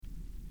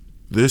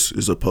This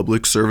is a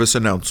public service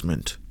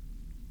announcement.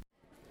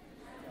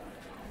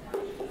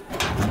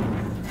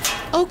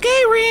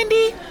 Okay,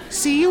 Randy.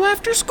 See you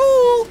after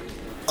school.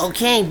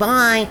 Okay,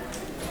 bye.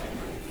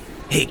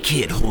 Hey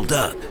kid, hold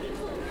up.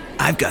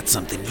 I've got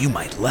something you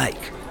might like.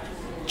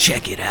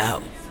 Check it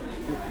out.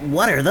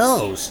 What are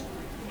those?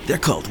 They're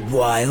called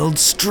wild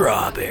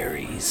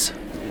strawberries.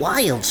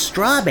 Wild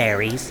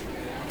strawberries?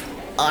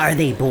 Are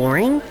they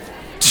boring?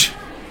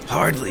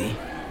 Hardly.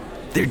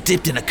 They're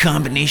dipped in a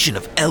combination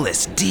of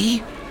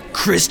LSD,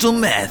 crystal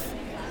meth,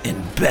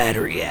 and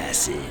battery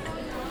acid.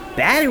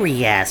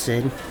 Battery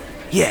acid?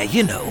 Yeah,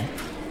 you know,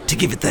 to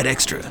give it that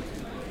extra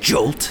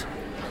jolt.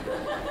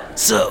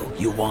 So,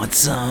 you want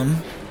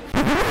some?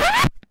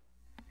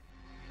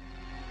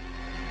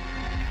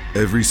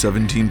 Every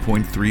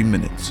 17.3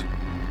 minutes,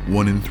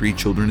 1 in 3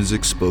 children is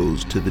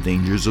exposed to the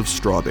dangers of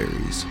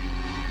strawberries.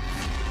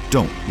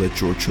 Don't let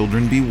your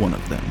children be one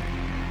of them.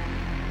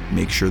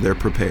 Make sure they're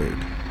prepared.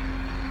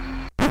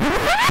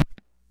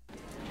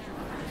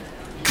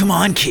 Come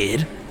on,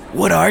 kid.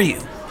 What are you?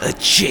 A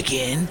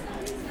chicken?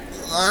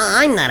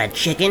 I'm not a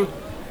chicken.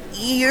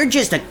 You're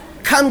just a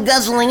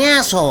cum-guzzling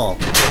asshole.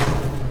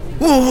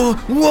 Whoa,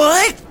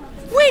 what?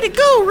 Way to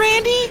go,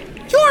 Randy.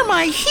 You're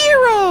my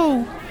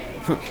hero.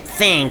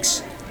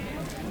 Thanks.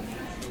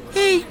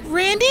 Hey,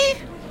 Randy?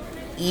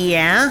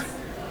 Yeah?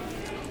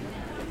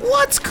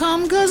 What's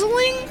cum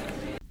guzzling?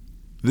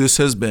 This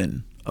has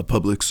been a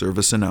public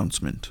service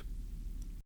announcement.